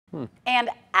And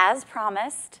as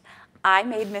promised, I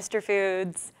made Mr.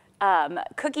 Food's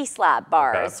cookie slab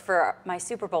bars for my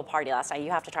Super Bowl party last night.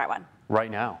 You have to try one. Right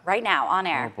now? Right now, on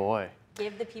air. Oh boy.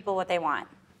 Give the people what they want.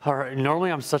 All right,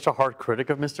 normally I'm such a hard critic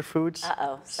of Mr. Foods.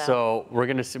 Uh-oh. So we're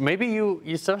gonna see, maybe you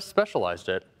specialized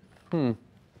it.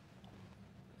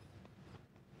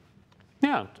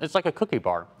 Yeah, it's like a cookie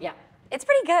bar. Yeah. It's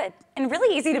pretty good and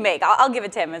really easy to make. I'll give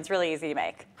it to him. It's really easy to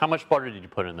make. How much butter did you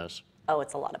put in this? Oh,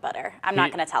 it's a lot of butter. I'm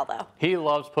not going to tell, though. He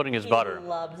loves putting his butter. He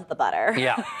loves the butter.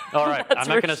 Yeah. All right. I'm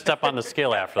not going to step on the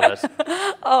scale after this.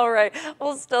 All right.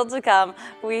 Well, still to come,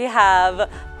 we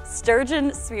have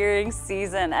sturgeon spearing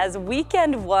season. As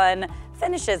weekend one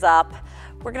finishes up,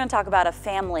 we're going to talk about a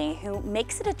family who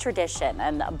makes it a tradition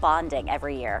and bonding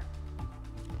every year.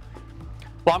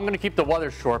 Well, I'm going to keep the weather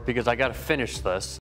short because I got to finish this.